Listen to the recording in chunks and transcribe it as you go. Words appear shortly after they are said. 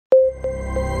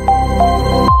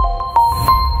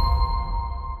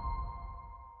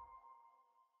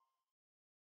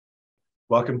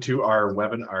Welcome to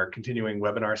our continuing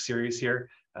webinar series here.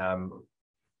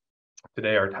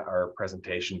 Today, our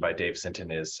presentation by Dave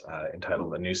Sinton is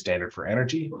entitled "A New Standard for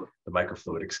Energy: The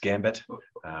Microfluidics Gambit."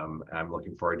 I'm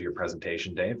looking forward to your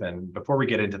presentation, Dave. And before we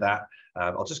get into that,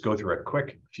 I'll just go through a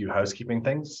quick few housekeeping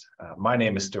things. My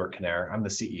name is Stuart Kinnair. I'm the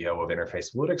CEO of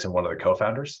Interface Fluidics and one of the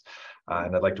co-founders.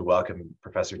 And I'd like to welcome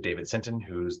Professor David Sinton,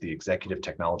 who's the Executive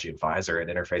Technology Advisor at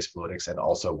Interface Fluidics and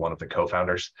also one of the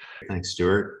co-founders. Thanks,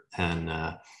 Stuart. And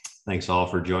thanks all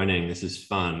for joining. This is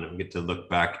fun. We get to look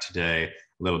back today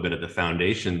a little bit at the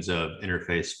foundations of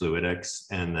Interface Fluidics,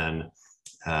 and then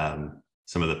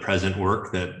some of the present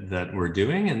work that we're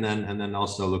doing, and then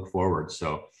also look forward.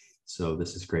 So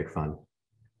this is great fun.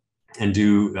 And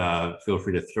do feel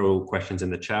free to throw questions in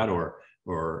the chat or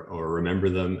remember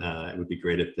them. It would be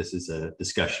great if this is a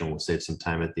discussion. We'll save some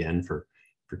time at the end for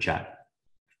chat.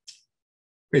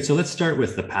 Great. So let's start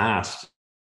with the past.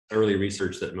 Early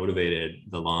research that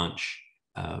motivated the launch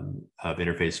of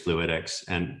Interface Fluidics,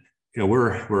 and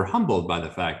we're humbled by the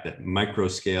fact that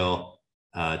microscale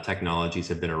technologies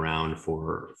have been around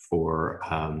for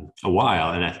a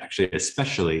while, and actually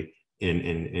especially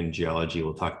in geology.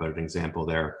 We'll talk about an example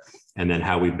there, and then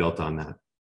how we built on that.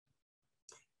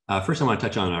 First, I want to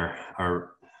touch on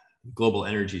our global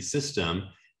energy system.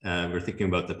 We're thinking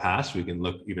about the past. We can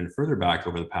look even further back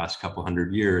over the past couple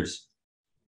hundred years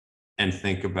and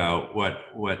think about what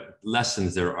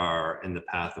lessons there are in the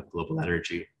path of global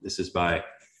energy. This is by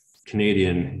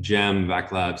Canadian GEM,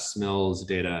 Vaclav Smil's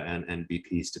data, and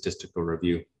BP statistical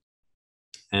review.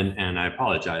 And I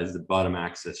apologize, the bottom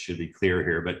axis should be clear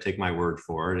here, but take my word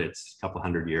for it. It's a couple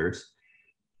hundred years.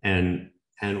 And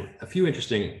a few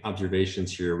interesting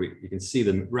observations here. You can see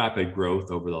the rapid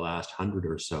growth over the last 100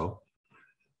 or so.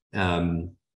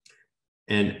 And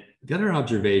the other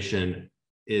observation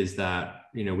is that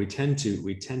we tend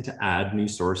to add new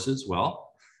sources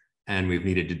well, and we've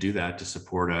needed to do that to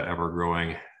support an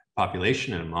ever-growing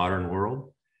population in a modern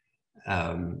world.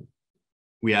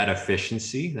 We add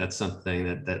efficiency. That's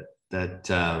something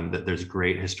that there's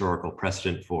great historical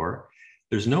precedent for.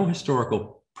 There's no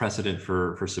historical precedent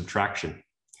for subtraction.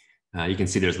 You can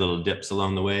see there's little dips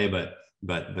along the way, but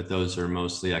those are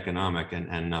mostly economic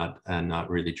and not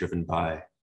really driven by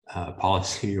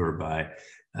policy or by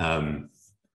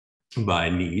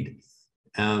need.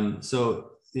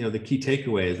 So the key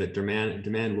takeaway is that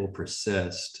demand will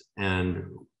persist, and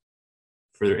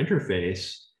for their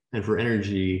interface and for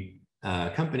energy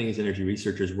companies, energy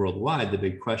researchers worldwide, the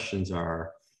big questions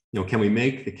are, can we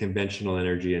make the conventional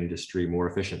energy industry more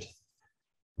efficient?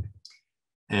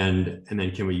 And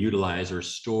then can we utilize or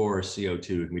store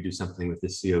CO2? Can we do something with the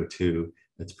CO2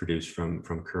 that's produced from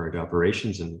current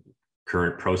operations and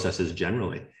current processes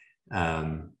generally?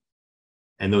 And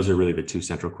those are really the two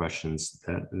central questions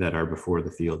that are before the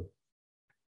field.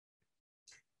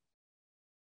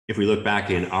 If we look back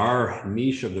in our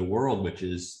niche of the world, which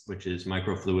is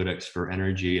microfluidics for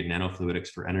energy and nanofluidics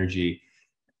for energy,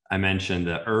 I mentioned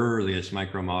the earliest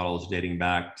micro models dating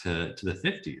back to the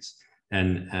 50s,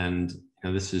 and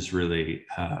this is really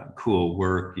cool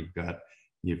work.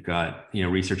 You've got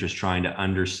researchers trying to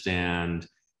understand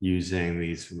using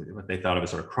these what they thought of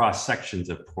as sort of cross sections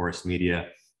of porous media,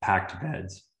 packed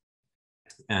beds,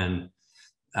 and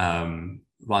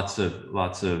lots of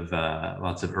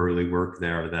early work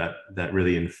there that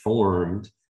really informed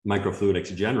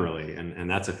microfluidics generally, and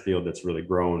that's a field that's really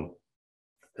grown,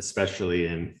 especially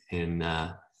in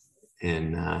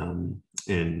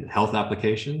health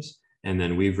applications. And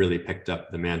then we've really picked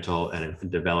up the mantle and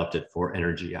developed it for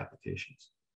energy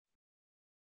applications.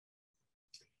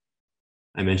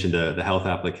 I mentioned the health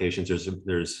applications.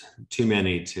 There's too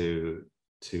many to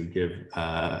give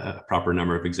a proper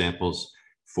number of examples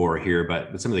for here,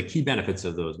 but some of the key benefits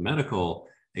of those medical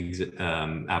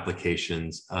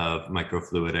applications of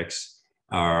microfluidics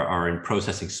are in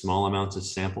processing small amounts of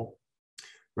sample,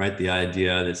 right? The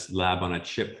idea, this lab on a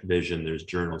chip vision, there's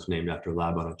journals named after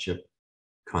lab on a chip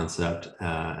concept,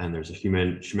 and there's a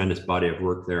tremendous body of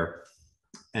work there.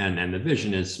 And the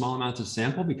vision is small amounts of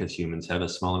sample, because humans have a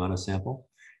small amount of sample,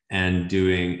 and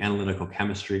doing analytical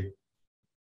chemistry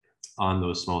on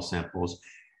those small samples.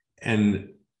 And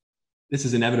this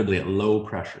is inevitably at low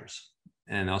pressures.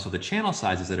 And also the channel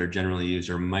sizes that are generally used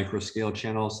are microscale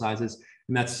channel sizes.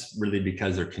 And that's really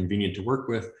because they're convenient to work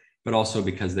with, but also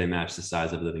because they match the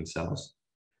size of living cells.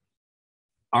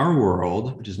 Our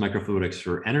world, which is microfluidics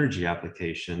for energy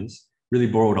applications, really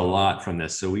borrowed a lot from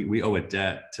this. So we owe a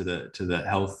debt to the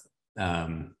health,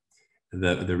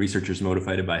 the researchers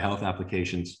motivated by health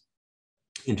applications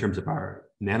in terms of our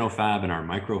nanofab and our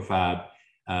microfab,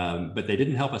 but they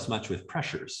didn't help us much with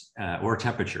pressures or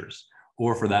temperatures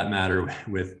or for that matter,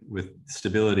 with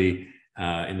stability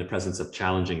in the presence of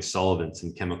challenging solvents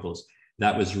and chemicals.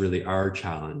 That was really our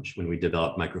challenge when we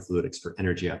developed microfluidics for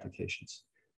energy applications: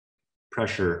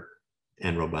 pressure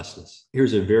and robustness.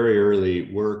 Here's a very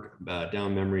early work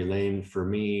down memory lane for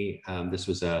me. This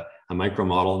was a micro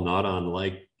model, not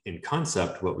unlike in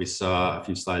concept what we saw a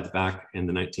few slides back in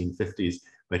the 1950s,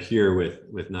 but here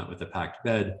with not with a packed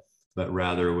bed, but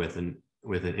rather with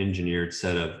an engineered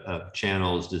set of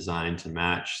channels designed to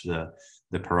match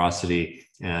the porosity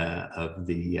of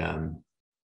the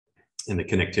and the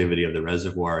connectivity of the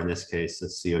reservoir. In this case, the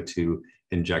CO2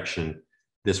 injection.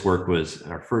 This work was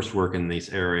our first work in this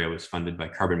area, was funded by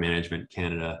Carbon Management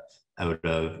Canada out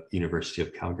of University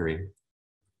of Calgary.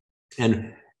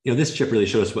 And this chip really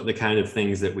shows what the kind of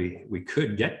things that we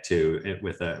could get to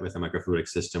with a microfluidic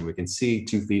system. We can see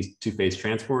two-phase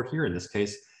transport here. In this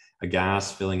case, a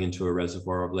gas filling into a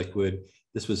reservoir of liquid.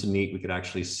 This was neat. We could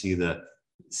actually see the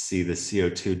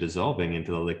CO2 dissolving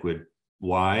into the liquid.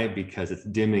 Why? Because it's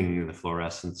dimming the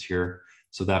fluorescence here.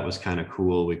 So that was kind of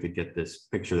cool. We could get this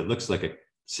picture that looks like a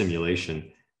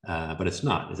simulation, but it's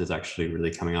not. This is actually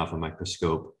really coming off a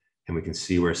microscope, and we can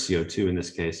see where CO2 in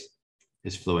this case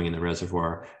is flowing in the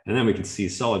reservoir. And then we can see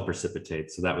solid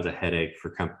precipitate. So that was a headache for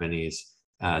companies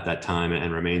at that time,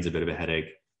 and remains a bit of a headache.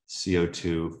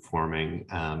 CO2 forming,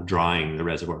 drying the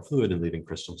reservoir fluid and leaving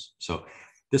crystals. So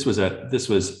this was a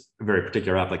very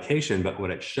particular application, but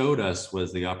what it showed us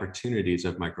was the opportunities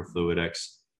of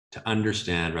microfluidics to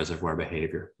understand reservoir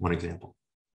behavior. One example.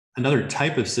 Another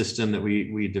type of system that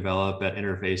we develop at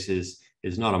Interfaces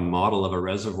is not a model of a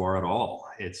reservoir at all.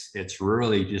 It's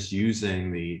really just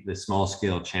using the small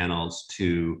scale channels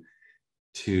to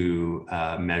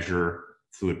measure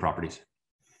fluid properties.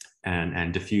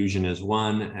 And diffusion is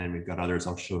one, and we've got others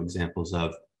I'll show examples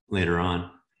of later on.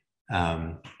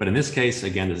 But in this case,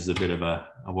 again, this is a bit of a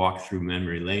walk through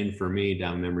memory lane for me,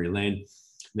 down memory lane.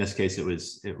 In this case, it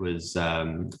was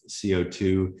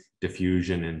CO2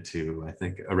 diffusion into, I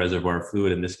think, a reservoir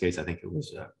fluid. In this case, I think it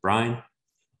was brine,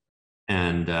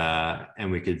 and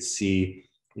we could see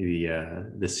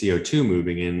the CO2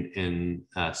 moving in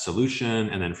solution,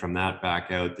 and then from that back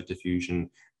out the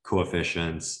diffusion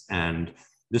coefficients. And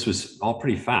this was all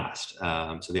pretty fast.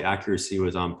 So the accuracy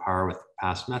was on par with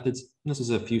past methods. This is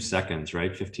a few seconds,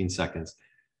 right? 15 seconds.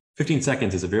 15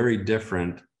 seconds is very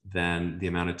different than the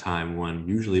amount of time one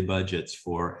usually budgets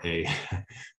for a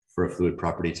fluid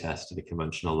property test at a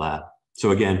conventional lab.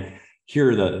 So again,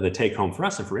 here the take home for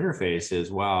us and for Interface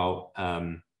is, wow,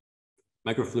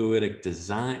 microfluidic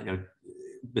design,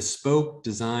 bespoke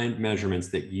design measurements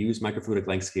that use microfluidic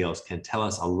length scales can tell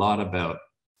us a lot about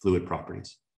fluid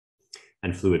properties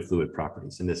and fluid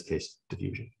properties, in this case,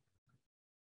 diffusion.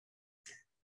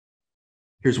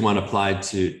 Here's one applied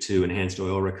to enhanced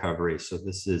oil recovery. So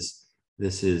this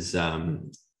is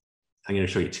I'm going to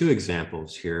show you two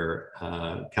examples here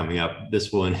coming up.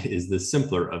 This one is the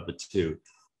simpler of the two.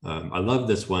 I love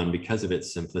this one because of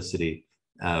its simplicity.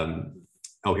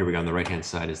 Oh, here we go. On the right-hand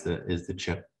side is the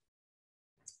chip.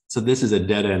 So this is a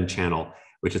dead end channel,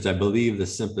 which is, I believe, the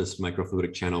simplest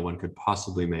microfluidic channel one could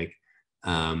possibly make.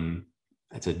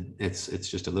 It's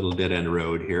just a little dead end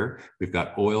road here. We've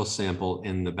got oil sample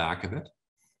in the back of it.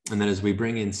 And then as we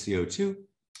bring in CO2,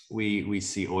 we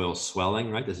see oil swelling,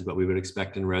 right? This is what we would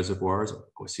expect in reservoirs.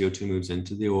 CO2 moves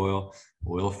into the oil,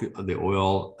 the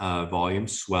oil volume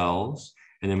swells.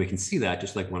 And then we can see that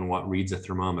just like when one reads a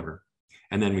thermometer.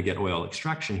 And then we get oil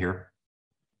extraction here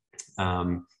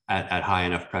at high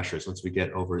enough pressures once we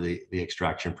get over the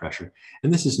extraction pressure.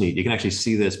 And this is neat. You can actually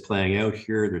see this playing out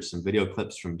here. There's some video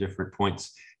clips from different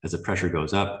points as the pressure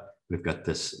goes up. We've got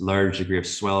this large degree of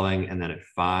swelling, and then at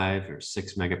 5 or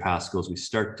 6 megapascals, we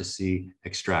start to see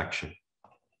extraction.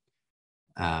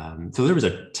 So there was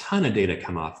a ton of data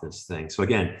come off this thing. So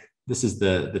again, this is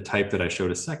the type that I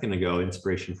showed a second ago,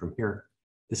 inspiration from here.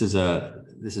 This is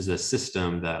a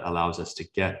system that allows us to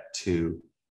get to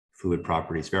fluid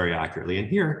properties very accurately. And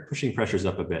here, pushing pressures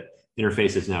up a bit.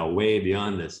 Interface is now way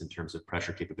beyond this in terms of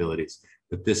pressure capabilities.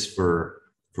 But this, for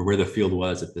where the field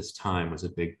was at this time, was a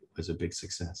big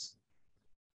success.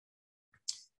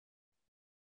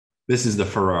 This is the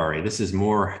Ferrari. This is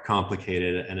more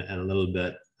complicated and a little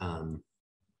bit, I want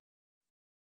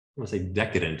to say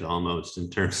decadent almost, in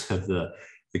terms of the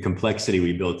complexity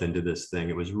we built into this thing.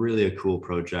 It was really a cool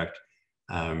project.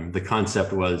 The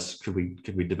concept was, could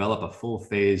we develop a full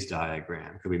phase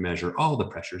diagram? Could we measure all the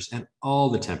pressures and all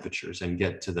the temperatures and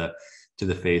get to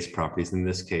the phase properties? In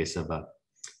this case,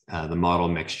 the model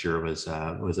mixture was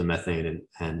a methane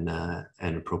and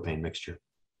a propane mixture.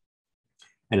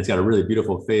 And it's got a really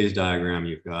beautiful phase diagram.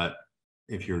 You've got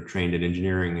if you're trained in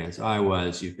engineering as I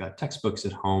was, you've got textbooks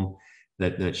at home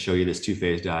that show you this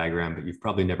two-phase diagram, but you've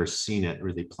probably never seen it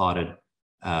really plotted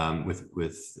with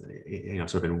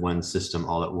sort of in one system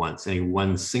all at once. Any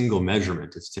one single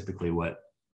measurement is typically what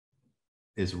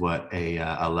a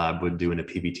lab would do in a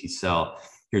PBT cell.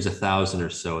 Here's 1,000 or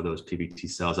so of those PBT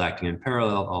cells acting in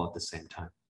parallel all at the same time.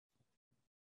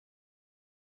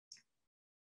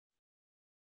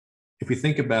 If we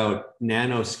think about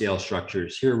nanoscale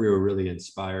structures, here we were really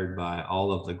inspired by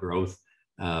all of the growth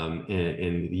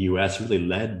in the US, really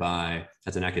led by,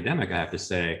 as an academic, I have to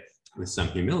say, with some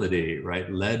humility,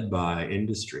 right, led by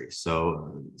industry.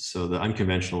 So the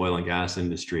unconventional oil and gas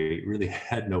industry really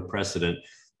had no precedent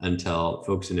until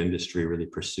folks in industry really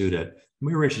pursued it. And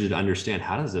we were interested to understand,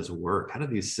 how does this work? How do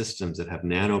these systems that have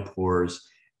nanopores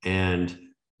and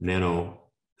nano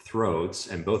throats,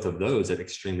 and both of those at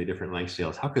extremely different length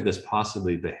scales, how could this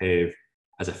possibly behave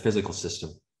as a physical system?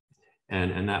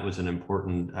 And that was an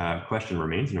important question,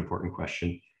 remains an important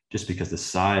question, just because the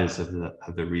size of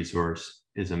the resource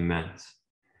is immense.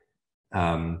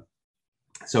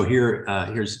 So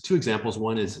here's two examples.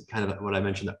 One is kind of what I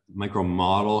mentioned, the micro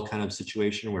model kind of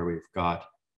situation, where we've got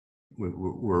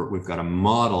a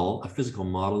model, a physical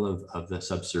model of the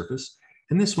subsurface.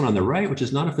 And this one on the right, which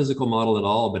is not a physical model at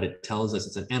all, but it tells us,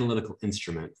 it's an analytical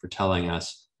instrument for telling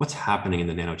us what's happening in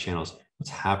the nanochannels, what's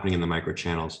happening in the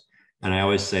microchannels. And I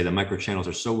always say the microchannels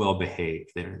are so well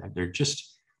behaved. They're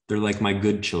like my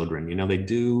good children. You know, they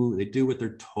do what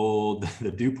they're told.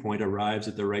 The dew point arrives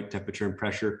at the right temperature and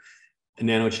pressure. And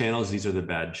nanochannels, these are the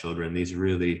bad children. These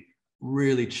really,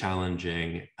 really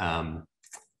challenging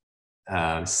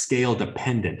scale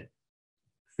dependent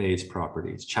phase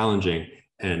properties, challenging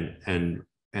and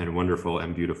wonderful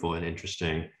and beautiful and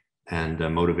interesting and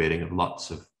motivating of lots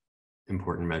of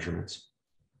important measurements.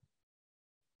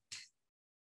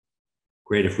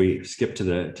 Great. If we skip to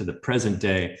the present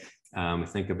day, we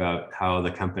think about how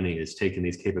the company has taken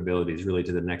these capabilities really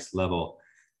to the next level.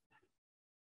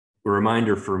 A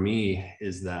reminder for me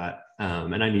is that,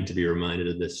 and I need to be reminded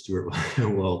of this, Stuart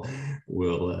will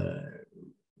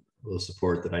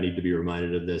support that I need to be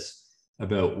reminded of this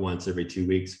about once every 2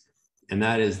 weeks. And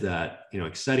that is that, you know,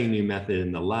 exciting new method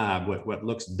in the lab, what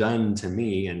looks done to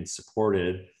me and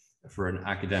supported for an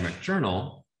academic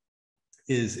journal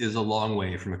is a long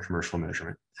way from a commercial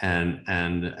measurement. And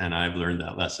I've learned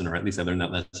that lesson, or at least I learned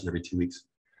that lesson every 2 weeks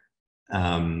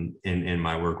in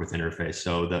my work with Interface.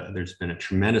 So there's been a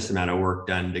tremendous amount of work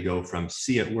done to go from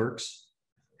see it works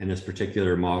in this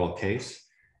particular model case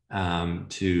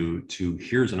to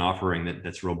here's an offering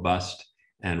that's robust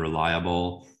and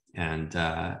reliable and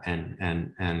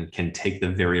can take the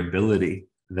variability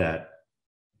that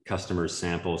customers'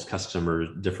 samples,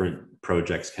 different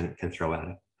projects can throw at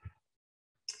it.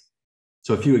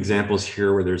 So a few examples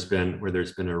here where there's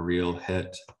been a real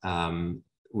hit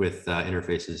with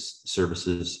Interface's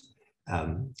services.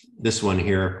 This one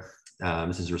here,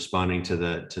 this is responding to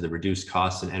the reduced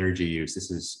costs and energy use. This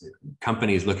is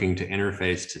companies looking to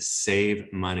Interface to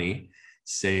save money,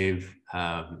 save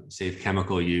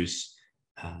chemical use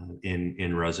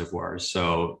in reservoirs.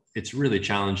 So it's really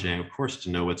challenging, of course,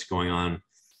 to know what's going on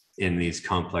in these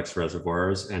complex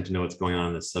reservoirs and to know what's going on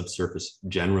in the subsurface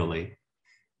generally.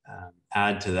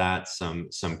 Add to that some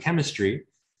chemistry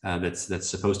that's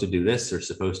supposed to do this or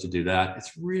supposed to do that.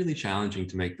 It's really challenging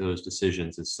to make those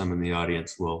decisions, as some in the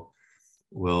audience will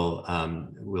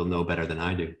know better than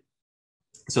I do.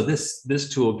 So this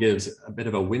tool gives a bit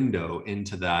of a window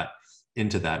into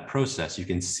that process. You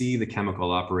can see the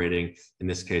chemical operating, in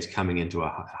this case, coming into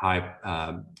a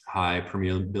high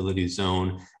permeability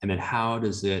zone, and then how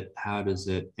does it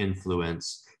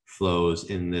influence flows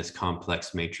in this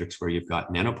complex matrix where you've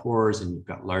got nanopores and you've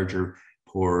got larger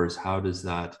pores. How does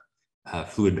that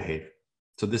fluid behave?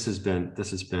 So this has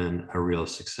been a real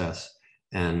success,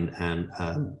 and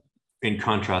in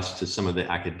contrast to some of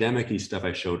the academic-y stuff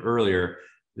I showed earlier,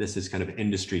 this is kind of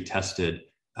industry tested,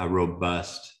 a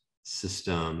robust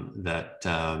system that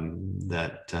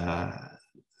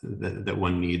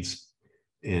one needs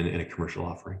in a commercial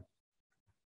offering.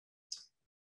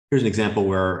 Here's an example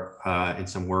where in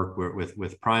some work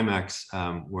with Primex,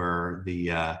 where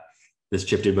this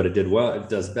chip did what it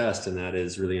does best, and that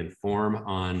is really inform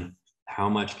on how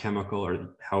much chemical,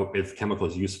 or if chemical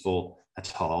is useful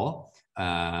at all,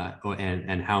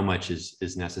 and how much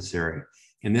is necessary.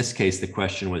 In this case, the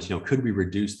question was, could we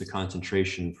reduce the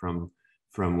concentration from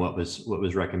what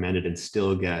was recommended and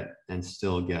still get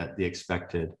the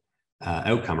expected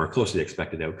outcome, or close to the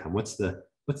expected outcome? What's the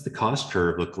cost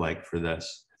curve look like for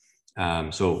this?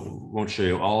 So won't show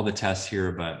you all the tests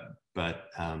here, but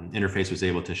Interface was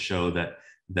able to show that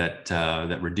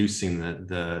that reducing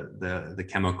the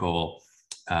chemical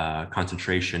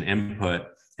concentration input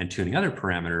and tuning other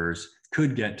parameters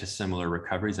could get to similar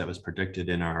recoveries that was predicted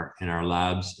in our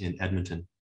labs in Edmonton.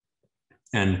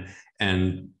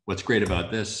 And what's great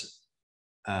about this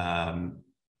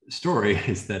story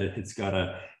is that it's got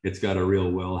a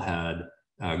real wellhead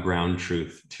ground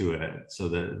truth to it. So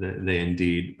they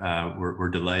indeed were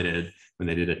delighted when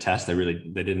they did a test. They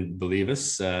didn't believe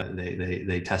us.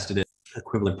 They tested it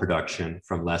equivalent production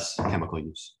from less chemical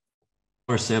use.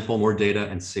 More sample, more data,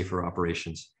 and safer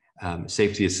operations.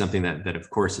 Safety is something that of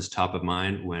course is top of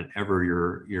mind whenever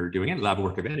you're doing any lab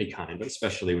work of any kind, but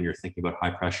especially when you're thinking about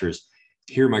high pressures.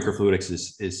 Here,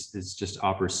 microfluidics is just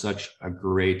offers such a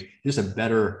great, just a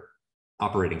better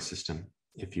operating system,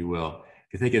 if you will.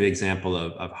 If you think of the example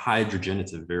of hydrogen,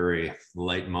 it's a very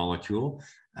light molecule,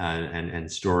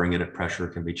 and storing it at pressure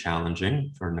can be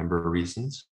challenging for a number of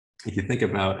reasons. If you think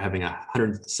about having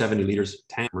 170 liters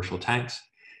commercial tanks,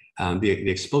 the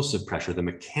explosive pressure, the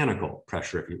mechanical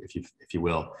pressure, if you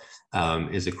will,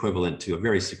 is equivalent to a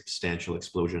very substantial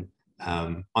explosion.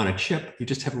 On a chip, you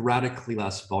just have radically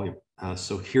less volume.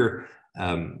 So here,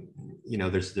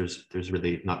 there's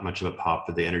really not much of a pop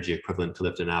for the energy equivalent to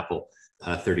lift an apple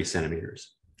 30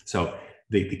 centimeters. So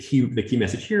the key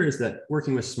message here is that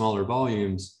working with smaller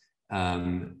volumes,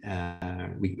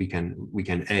 we can reach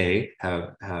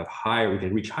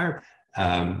higher,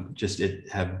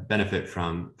 have benefit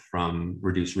from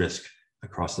reduced risk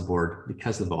across the board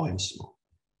because the volume is small.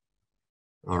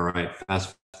 All right,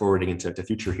 fast forwarding into the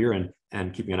future here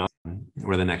and keeping an eye on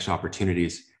what are the next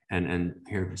opportunities, and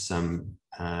here are some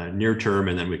near term,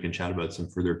 and then we can chat about some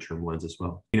further term ones as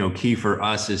well. Key for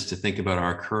us is to think about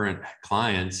our current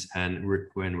clients, and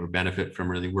when we benefit from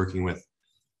really working with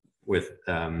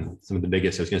some of the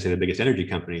biggest, I was going to say the biggest energy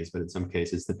companies, but in some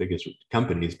cases the biggest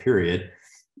companies, period,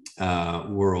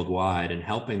 worldwide, and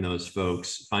helping those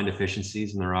folks find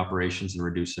efficiencies in their operations and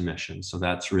reduce emissions. So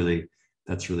that's really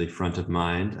front of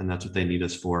mind, and that's what they need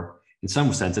us for. In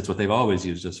some sense, it's what they've always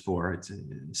used us for. It's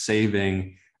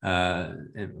saving,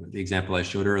 the example I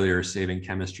showed earlier, saving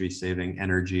chemistry, saving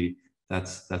energy.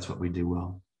 That's what we do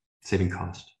well, saving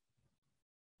cost.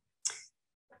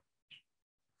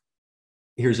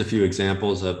 Here's a few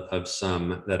examples of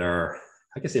some that are,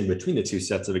 I guess, in between the two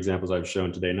sets of examples I've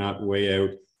shown today, not way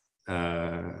out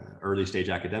early stage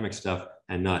academic stuff,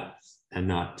 and not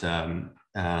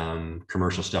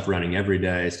commercial stuff running every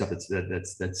day, stuff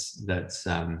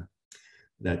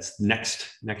that's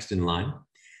next in line,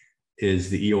 is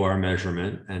the EOR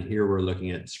measurement. And here we're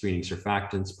looking at screening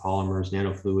surfactants, polymers,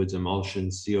 nanofluids,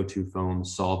 emulsions, CO2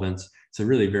 foams, solvents. It's a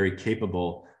really very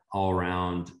capable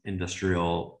all-around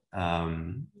industrial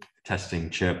testing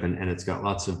chip, and it's got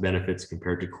lots of benefits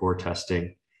compared to core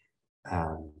testing,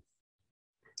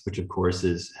 which of course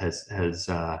has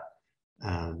a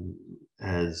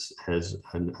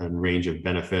range of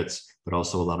benefits, but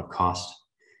also a lot of cost.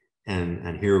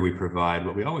 And here we provide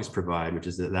what we always provide, which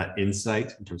is that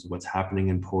insight in terms of what's happening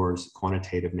in pores,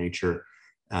 quantitative nature,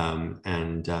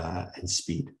 and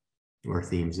speed, or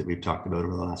themes that we've talked about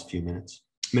over the last few minutes.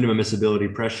 Minimum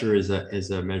miscibility pressure is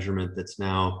a measurement that's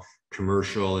now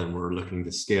commercial, and we're looking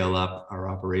to scale up our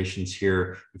operations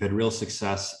here. We've had real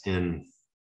success in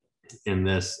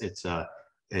this. It's a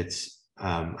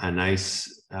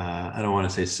nice, I don't want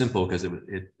to say simple because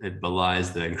it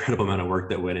belies the incredible amount of work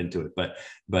that went into it,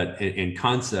 but in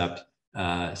concept,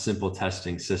 simple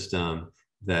testing system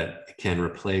that can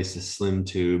replace a slim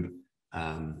tube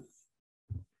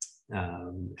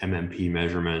MMP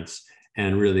measurements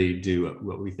and really do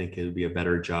what we think would be a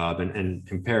better job, and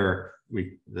compare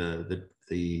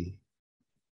the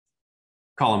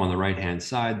column on the right hand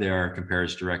side there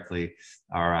compares directly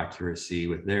our accuracy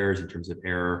with theirs in terms of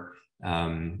error.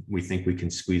 We think we can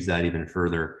squeeze that even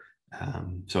further.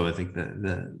 So I think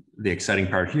the exciting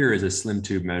part here is a slim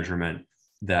tube measurement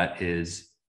that is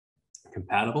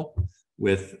compatible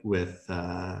with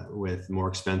more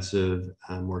expensive,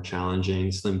 more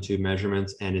challenging slim tube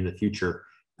measurements, and in the future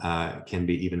can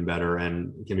be even better,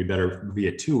 and can be better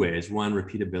via two ways. One,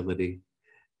 repeatability,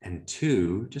 and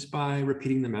two, just by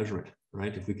repeating the measurement,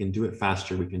 right? If we can do it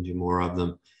faster, we can do more of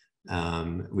them.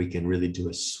 We can really do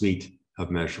a suite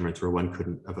of measurements where one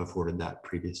couldn't have afforded that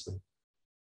previously.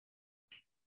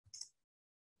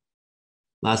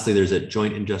 Lastly, there's a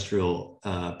joint industrial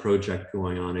project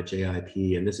going on at JIP,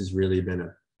 and this has really been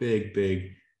a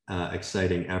big,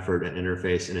 exciting effort at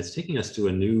Interface, and it's taking us to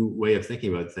a new way of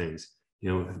thinking about things.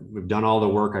 We've done all the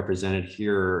work I presented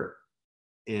here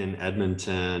in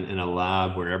Edmonton in a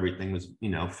lab where everything was,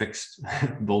 fixed,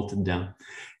 bolted down,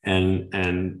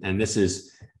 and this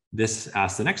is this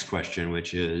asks the next question,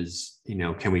 which is,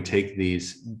 can we take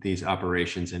these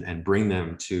operations and bring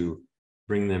them to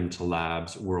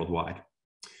labs worldwide?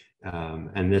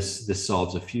 And this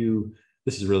solves a few.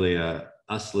 This is really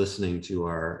us listening to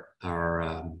our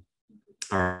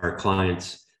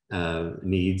clients'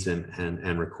 needs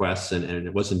and requests, and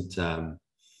it wasn't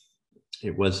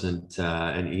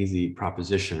an easy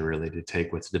proposition really to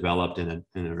take what's developed in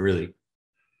a really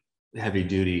heavy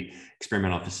duty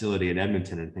experimental facility in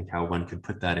Edmonton and think how one could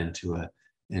put that into a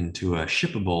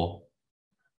shippable,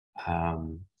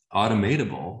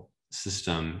 automatable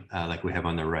system like we have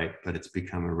on the right. But it's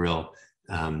become a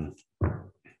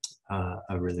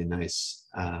really nice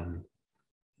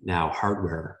now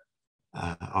hardware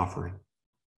offering,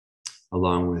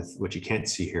 along with what you can't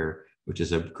see here, which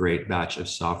is a great batch of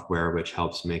software which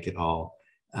helps make it all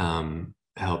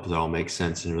make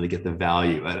sense and really get the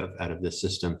value out of this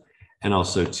system. And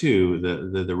also too,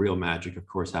 the real magic, of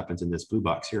course, happens in this blue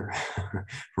box here,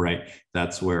 right?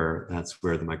 That's where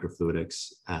the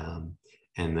microfluidics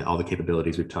and all the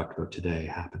capabilities we've talked about today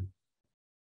happen.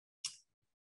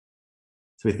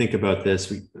 So we think about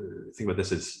this.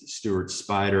 As Stuart's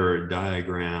spider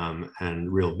diagram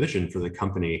and real vision for the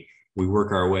company. We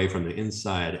work our way from the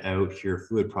inside out here: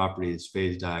 fluid properties,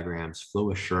 phase diagrams,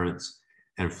 flow assurance,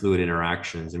 and fluid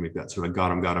interactions. And we've got sort of a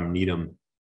got 'em, need 'em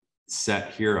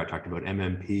set here. I talked about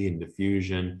MMP and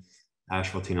diffusion,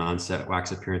 asphaltene onset,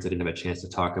 wax appearance. I didn't have a chance to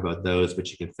talk about those,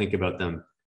 but you can think about them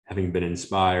having been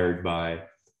inspired by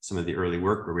some of the early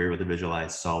work where we were able to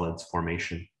visualize solids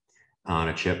formation on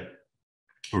a chip.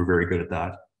 We're very good at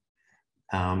that.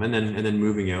 And then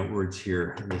moving outwards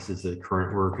here, this is the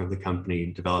current work of the company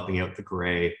developing out the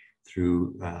gray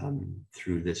through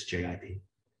this JIP.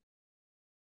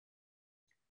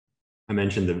 I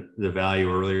mentioned the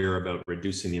value earlier about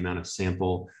reducing the amount of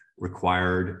sample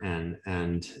required, and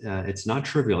it's not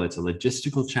trivial. It's a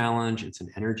logistical challenge. It's an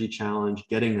energy challenge.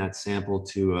 Getting that sample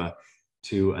to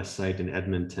a site in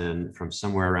Edmonton from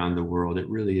somewhere around the world, it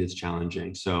really is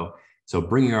challenging. So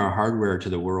bringing our hardware to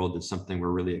the world is something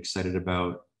we're really excited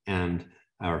about, and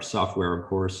our software, of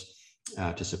course,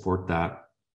 to support that.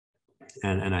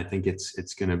 And I think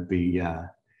it's going to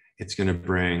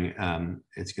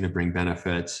bring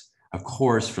benefits, of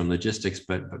course, from logistics,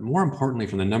 but more importantly,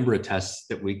 from the number of tests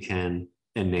that we can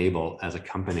enable as a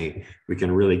company. We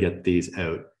can really get these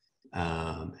out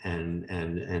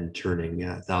and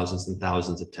turning thousands and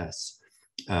thousands of tests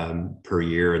per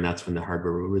year, and that's when the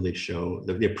hardware will really show,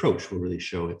 the approach will really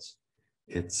show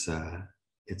its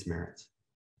merits.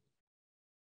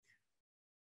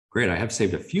 Great, I have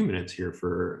saved a few minutes here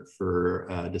for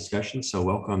discussion, so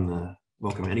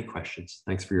welcome any questions.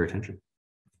 Thanks for your attention.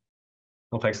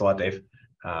 Well, thanks a lot, Dave.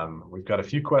 We've got a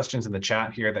few questions in the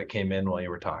chat here that came in while you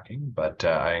were talking, but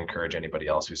I encourage anybody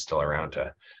else who's still around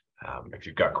to, if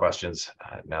you've got questions,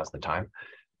 now's the time.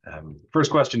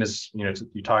 First question is,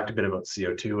 you talked a bit about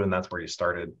CO2 and that's where you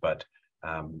started, but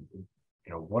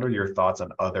what are your thoughts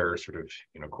on other sort of,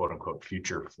 quote unquote,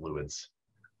 future fluids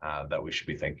that we should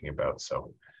be thinking about?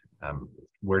 So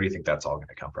where do you think that's all going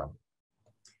to come from?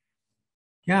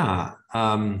 Yeah,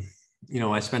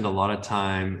 I spend a lot of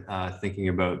time thinking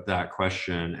about that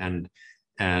question,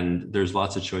 and there's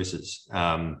lots of choices.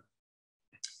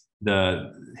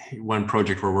 The one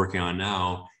project we're working on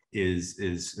now is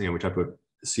we talked about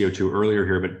CO2 earlier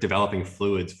here, but developing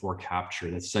fluids for capture.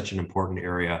 That's such an important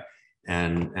area,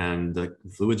 and the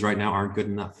fluids right now aren't good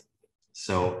enough.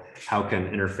 So how can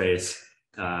Interface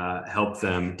help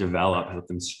them develop, help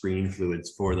them screen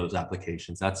fluids for those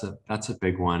applications? That's a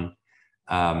big one.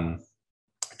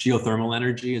 Geothermal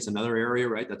energy is another area,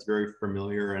 right? That's very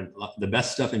familiar, and the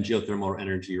best stuff in geothermal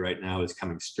energy right now is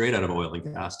coming straight out of oil and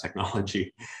gas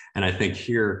technology. And I think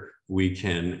here we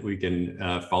can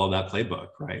follow that playbook,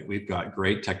 right? We've got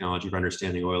great technology for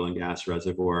understanding oil and gas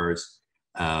reservoirs,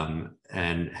 and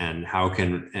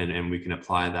we can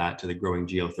apply that to the growing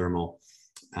geothermal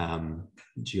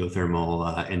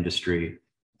industry,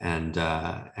 and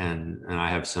I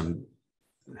have some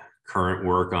current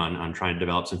work on trying to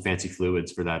develop some fancy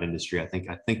fluids for that industry. I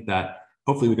think that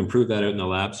hopefully we can prove that out in the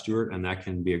lab, Stuart, and that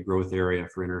can be a growth area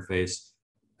for Interface.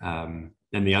 And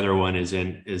the other one is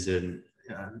in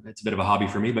it's a bit of a hobby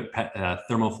for me, but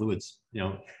thermal fluids.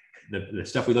 The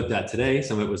stuff we looked at today,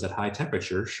 some of it was at high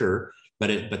temperature, sure, but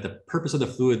the purpose of the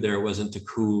fluid there wasn't to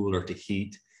cool or to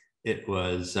heat. It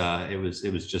was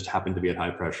just happened to be at high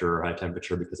pressure or high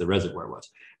temperature because the reservoir was.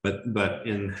 But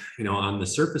in on the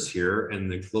surface here in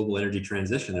the global energy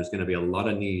transition, there's going to be a lot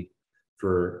of need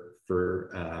for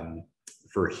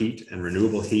heat and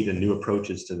renewable heat and new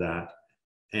approaches to that.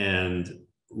 And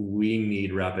we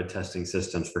need rapid testing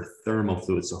systems for thermal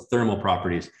fluids, so thermal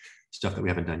properties, stuff that we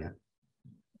haven't done yet.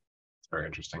 Very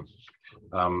interesting.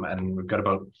 And we've got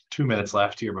about 2 minutes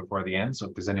left here before the end. So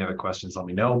if there's any other questions, let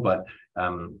me know. But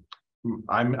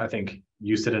I think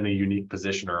you sit in a unique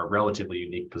position, or a relatively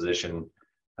unique position,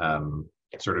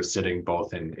 sort of sitting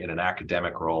both in an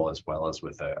academic role as well as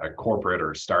with a corporate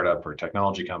or startup or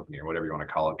technology company or whatever you want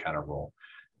to call it kind of role.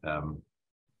 Can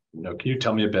you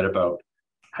tell me a bit about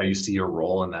how you see your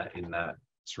role in that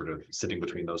sort of sitting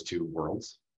between those two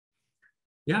worlds?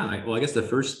 Yeah, well, I guess the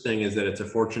first thing is that it's a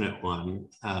fortunate one.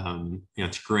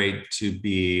 It's great to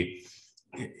be,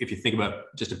 if you think about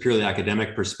just a purely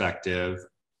academic perspective,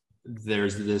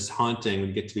 there's this haunting, when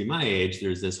you get to be my age,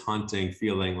 there's this haunting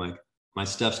feeling like my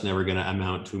stuff's never going to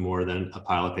amount to more than a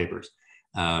pile of papers.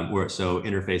 So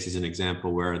interface is an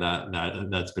example where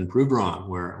that's been proved wrong,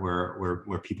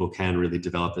 where people can really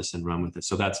develop this and run with it.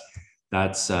 So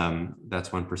that's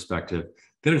one perspective.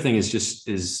 The other thing is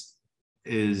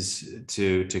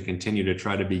to continue to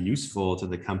try to be useful to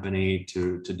the company,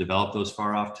 to develop those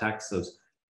far off techs,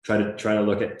 try to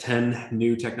look at 10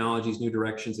 new technologies, new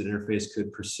directions that interface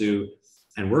could pursue,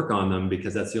 and work on them,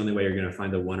 because that's the only way you're going to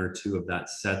find the one or two of that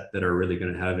set that are really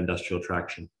going to have industrial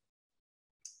traction.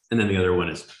 And then the other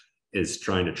one is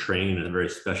trying to train a very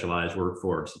specialized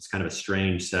workforce. It's kind of a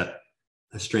strange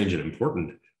and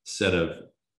important set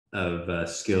of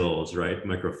skills, right?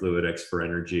 Microfluidics for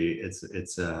energy.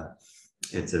 It's a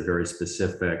very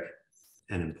specific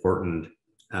and important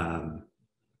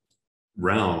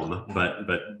realm,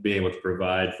 but being able to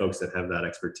provide folks that have that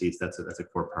expertise, that's a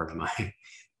core part of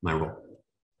my role.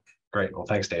 Great. Well,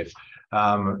 thanks, Dave.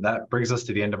 That brings us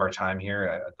to the end of our time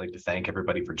here. I'd like to thank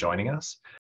everybody for joining us.